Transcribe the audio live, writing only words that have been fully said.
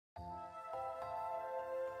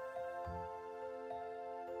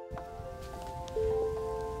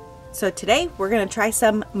So today we're going to try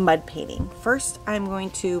some mud painting. First, I'm going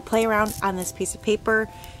to play around on this piece of paper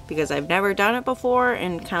because I've never done it before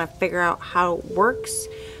and kind of figure out how it works.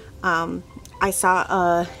 I saw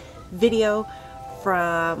a video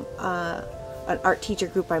from an art teacher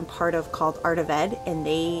group I'm part of called Art of Ed, and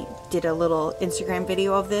they did a little Instagram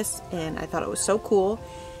video of this, and I thought it was so cool.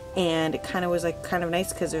 And it kind of was like kind of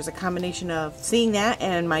nice because there's a combination of seeing that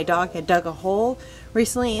and my dog had dug a hole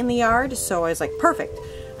recently in the yard, so I was like, perfect.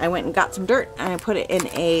 I went and got some dirt and I put it in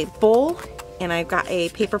a bowl, and I've got a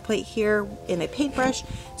paper plate here and a paintbrush.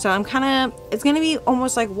 So I'm kind of, it's going to be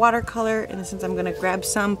almost like watercolor in the sense I'm going to grab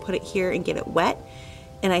some, put it here and get it wet.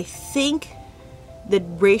 And I think the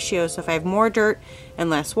ratio, so if I have more dirt and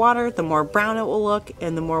less water, the more brown it will look,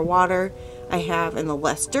 and the more water I have and the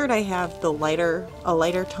less dirt I have, a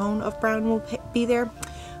lighter tone of brown will be there.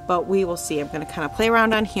 But we will see. I'm going to kind of play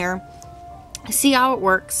around on here, see how it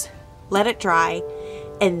works, let it dry,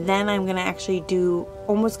 and then I'm going to actually do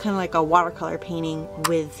almost kind of like a watercolor painting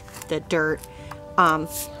with the dirt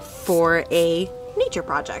for a nature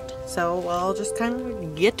project. So I'll just kind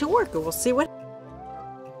of get to work and we'll see what.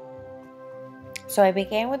 So I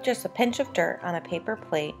began with just a pinch of dirt on a paper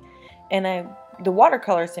plate, and the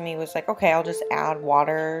watercolors to me was like, okay, I'll just add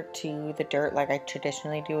water to the dirt like I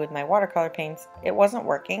traditionally do with my watercolor paints. It wasn't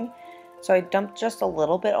working, so I dumped just a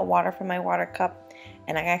little bit of water from my water cup,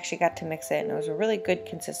 and I actually got to mix it, and it was a really good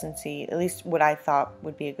consistency, at least what I thought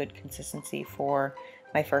would be a good consistency for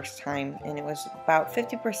my first time. And it was about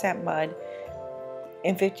 50% mud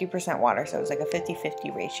and 50% water, so it was like a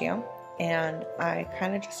 50-50 ratio. And I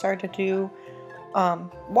kind of just started to do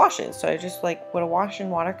washes. So I just like what a wash in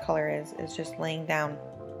watercolor is just laying down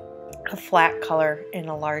a flat color in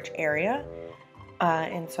a large area,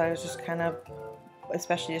 and so I was just kind of,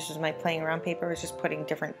 especially this was my playing around paper, was just putting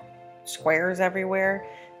different squares everywhere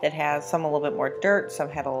that has some a little bit more dirt, some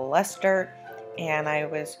had a little less dirt, and I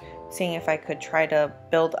was seeing if I could try to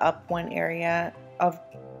build up one area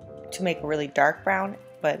to make a really dark brown,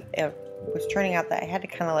 but it was turning out that I had to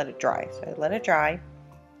kind of let it dry. So I let it dry,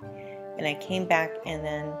 and I came back and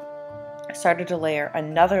then I started to layer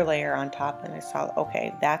another layer on top, and I saw,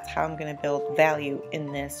 okay, that's how I'm going to build value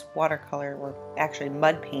in this watercolor, or actually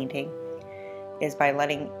mud painting, is by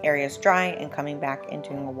letting areas dry and coming back and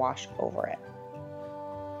doing a wash over it.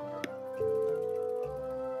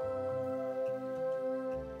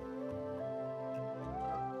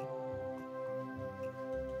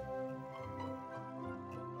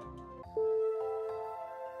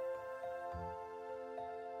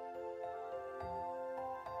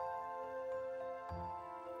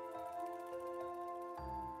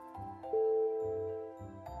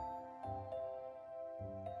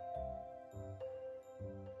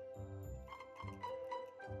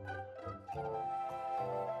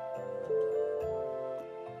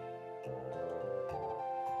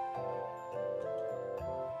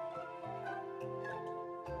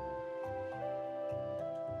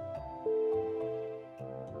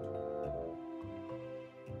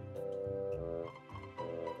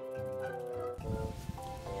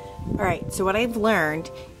 Alright, so what I've learned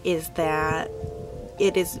is that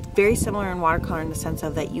it is very similar in watercolor in the sense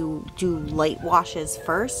of that you do light washes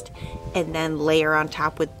first and then layer on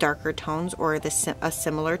top with darker tones or a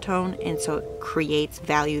similar tone, and so it creates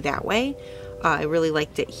value that way. I really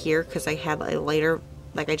liked it here because I had a lighter,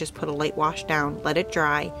 like I just put a light wash down, let it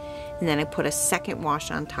dry, and then I put a second wash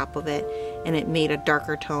on top of it, and it made a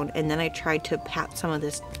darker tone. And then I tried to pat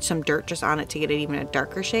some dirt just on it to get it even a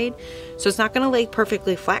darker shade. So it's not going to lay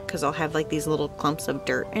perfectly flat because I'll have like these little clumps of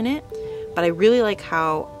dirt in it. But I really like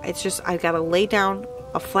how it's just, I've got to lay down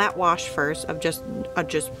a flat wash first of just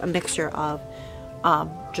a mixture of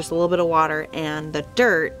just a little bit of water and the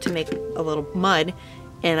dirt to make a little mud.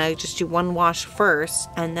 And I just do one wash first,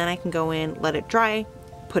 and then I can go in, let it dry,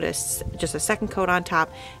 put just a second coat on top,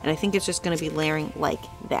 and I think it's just going to be layering like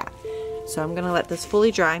that. So I'm going to let this fully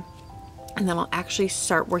dry, and then I'll actually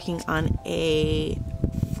start working on a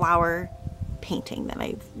flower painting that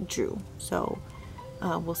I drew. So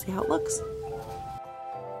we'll see how it looks.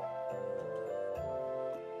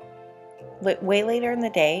 Way later in the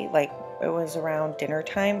day, like it was around dinner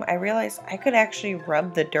time, I realized I could actually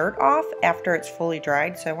rub the dirt off after it's fully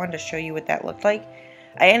dried, so I wanted to show you what that looked like.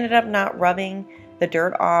 I ended up not rubbing the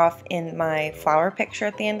dirt off in my flower picture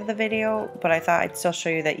at the end of the video, but I thought I'd still show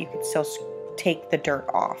you that you could still take the dirt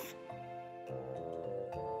off.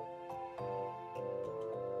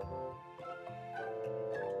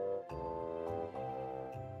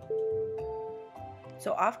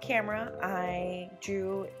 So off camera, I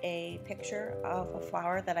drew a picture of a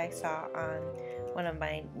flower that I saw on one of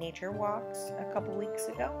my nature walks a couple weeks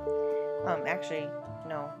ago. Actually,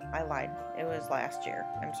 no, I lied. It was last year.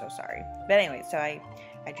 I'm so sorry. But anyway, so I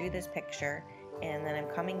drew this picture, and then I'm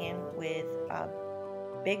coming in with a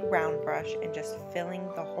big round brush and just filling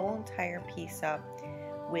the whole entire piece up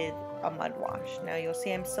with a mud wash. Now you'll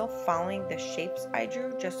see I'm still following the shapes I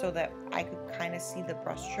drew just so that I could kind of see the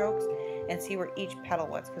brush strokes and see where each petal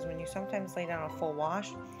was, because when you sometimes lay down a full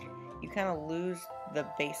wash, you kind of lose the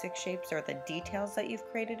basic shapes or the details that you've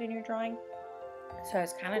created in your drawing. So I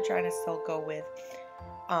was kind of trying to still go with,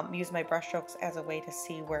 use my brush strokes as a way to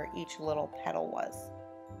see where each little petal was.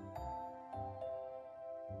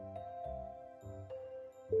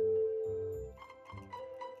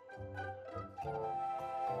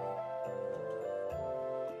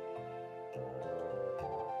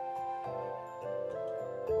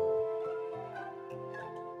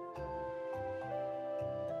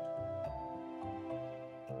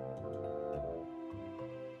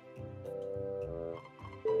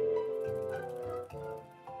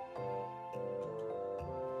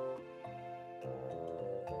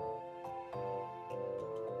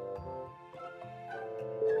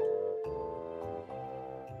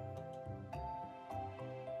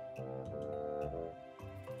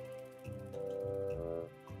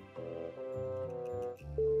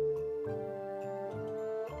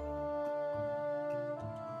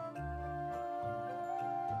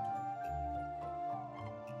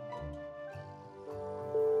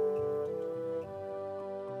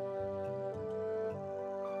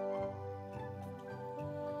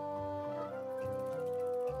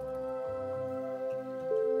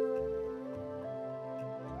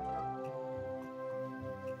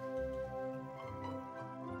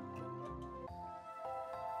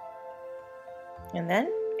 And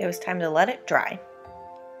then it was time to let it dry.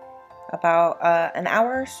 About an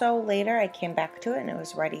hour or so later, I came back to it and it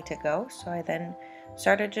was ready to go. So I then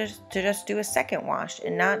started to just do a second wash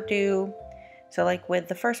and not do, so like with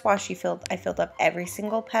the first wash I filled up every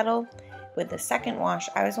single petal. With the second wash,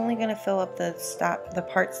 I was only going to fill up the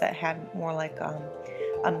parts that had more like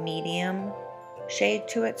a medium shade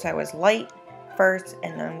to it. So I was light first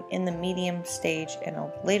and then in the medium stage, and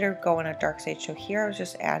I'll later go in a dark stage. So here I was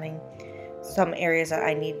just adding some areas that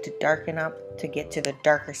I need to darken up to get to the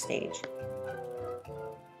darker stage.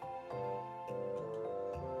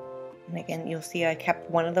 And again, you'll see I kept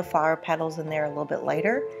one of the flower petals in there a little bit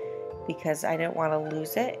lighter because I didn't want to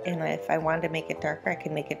lose it. And if I wanted to make it darker, I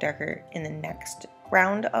could make it darker in the next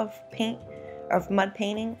round of mud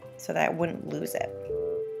painting so that I wouldn't lose it.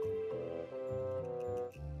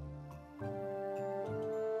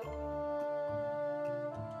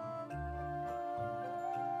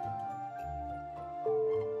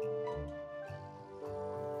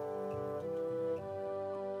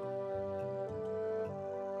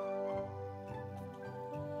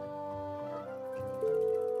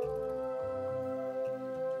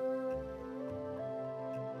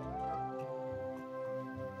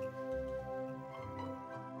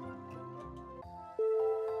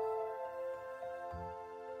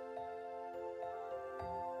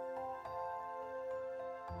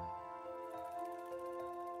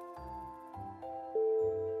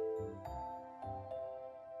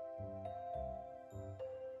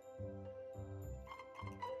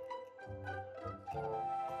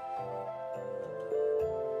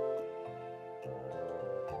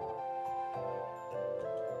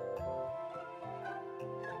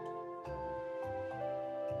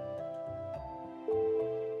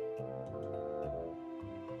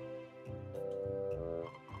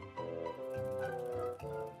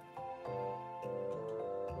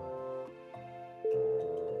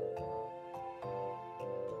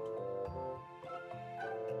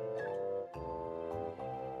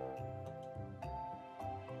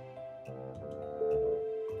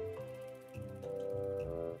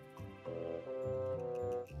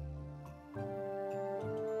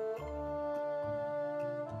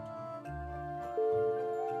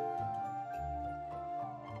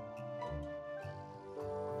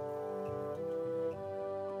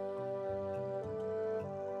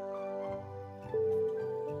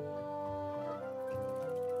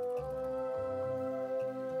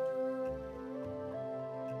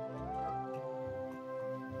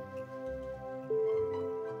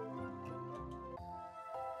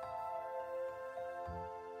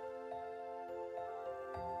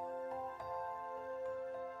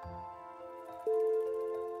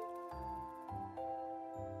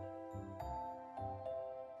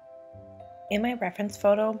 In my reference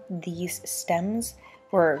photo, these stems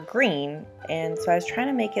were green, and so I was trying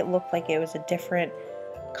to make it look like it was a different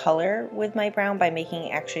color with my brown by making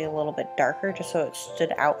it actually a little bit darker just so it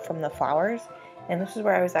stood out from the flowers. And this is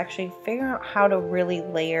where I was actually figuring out how to really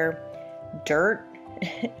layer dirt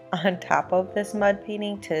on top of this mud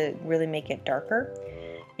painting to really make it darker,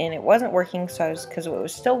 and it wasn't working. So because it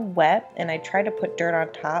was still wet and I tried to put dirt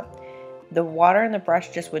on top, the water in the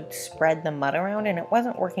brush just would spread the mud around and it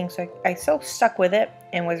wasn't working. So I still stuck with it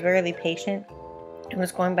and was very patient and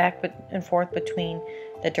was going back and forth between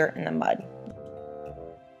the dirt and the mud.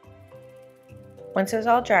 Once it was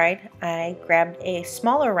all dried, I grabbed a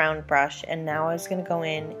smaller round brush, and now I was going to go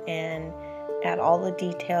in and add all the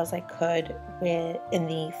details I could in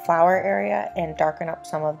the flower area and darken up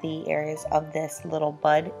some of the areas of this little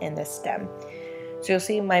bud and the stem. So you'll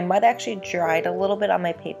see my mud actually dried a little bit on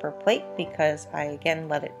my paper plate because I again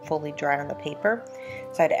let it fully dry on the paper,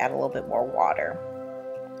 so I had to add a little bit more water.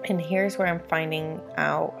 And here's where I'm finding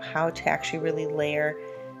out how to actually really layer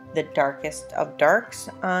the darkest of darks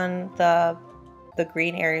on the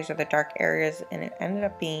green areas or the dark areas, and it ended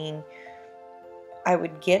up being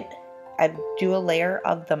I'd do a layer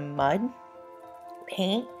of the mud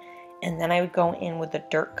paint, and then I would go in with the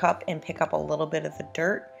dirt cup and pick up a little bit of the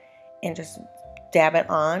dirt and just dab it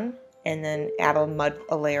on, and then add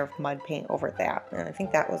a layer of mud paint over that. And I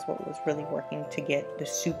think that was what was really working to get the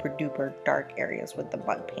super duper dark areas with the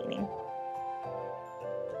mud painting.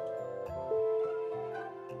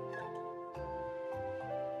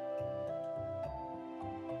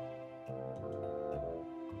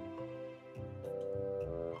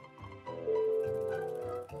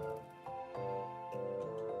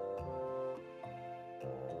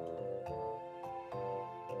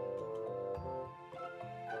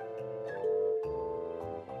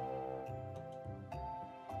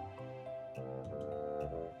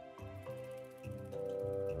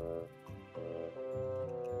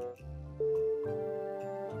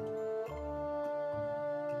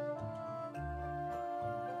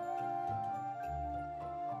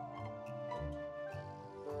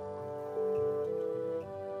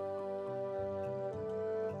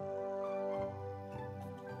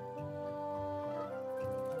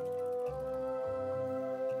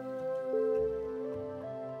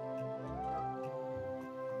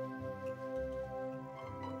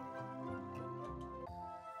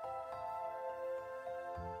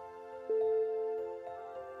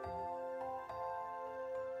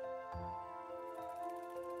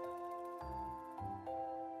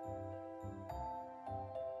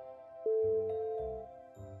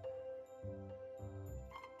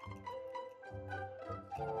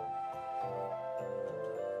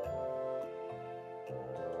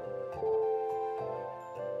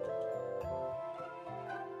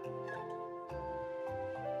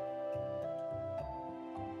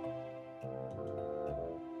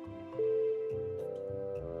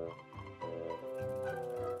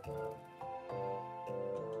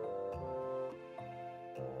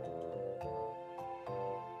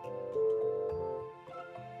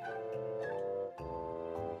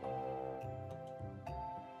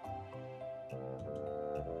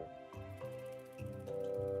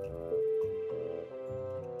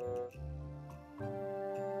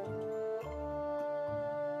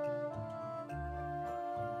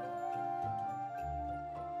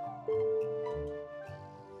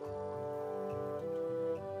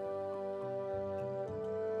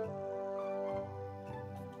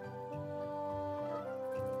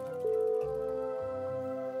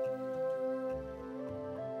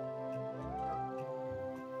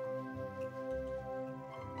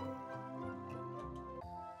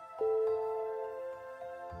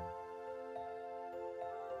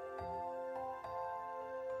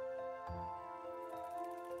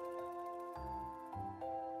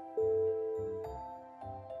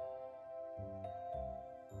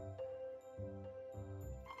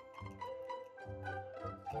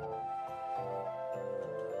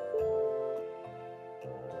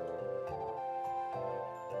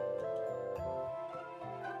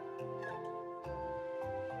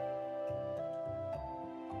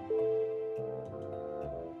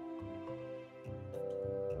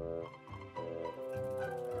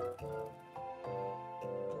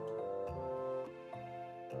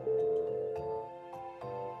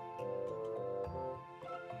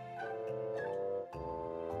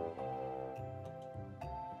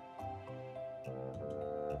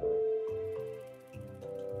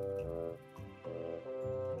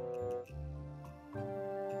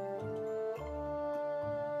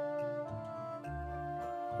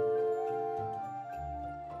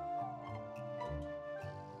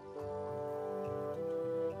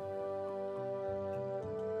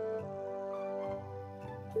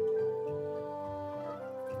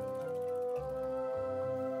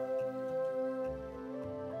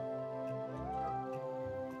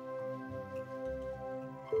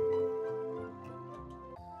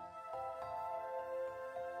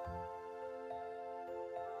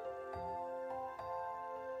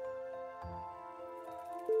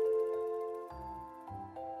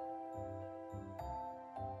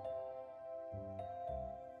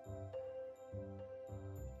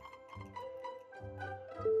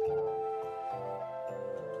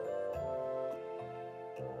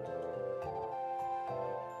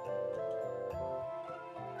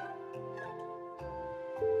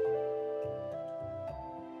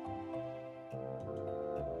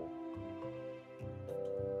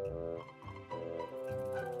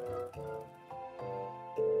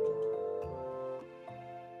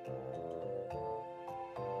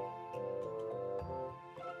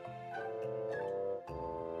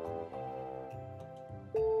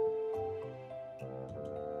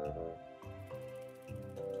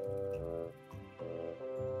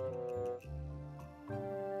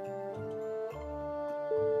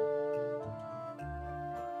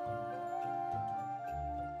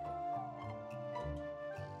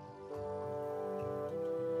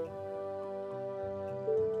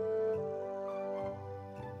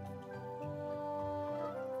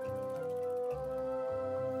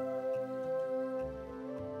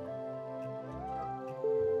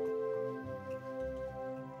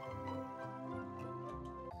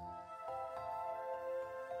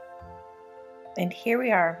 And here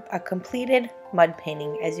we are, a completed mud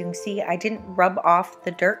painting. As you can see, I didn't rub off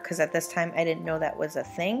the dirt because at this time I didn't know that was a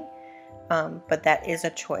thing, but that is a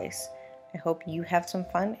choice. I hope you have some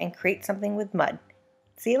fun and create something with mud.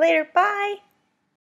 See you later, bye!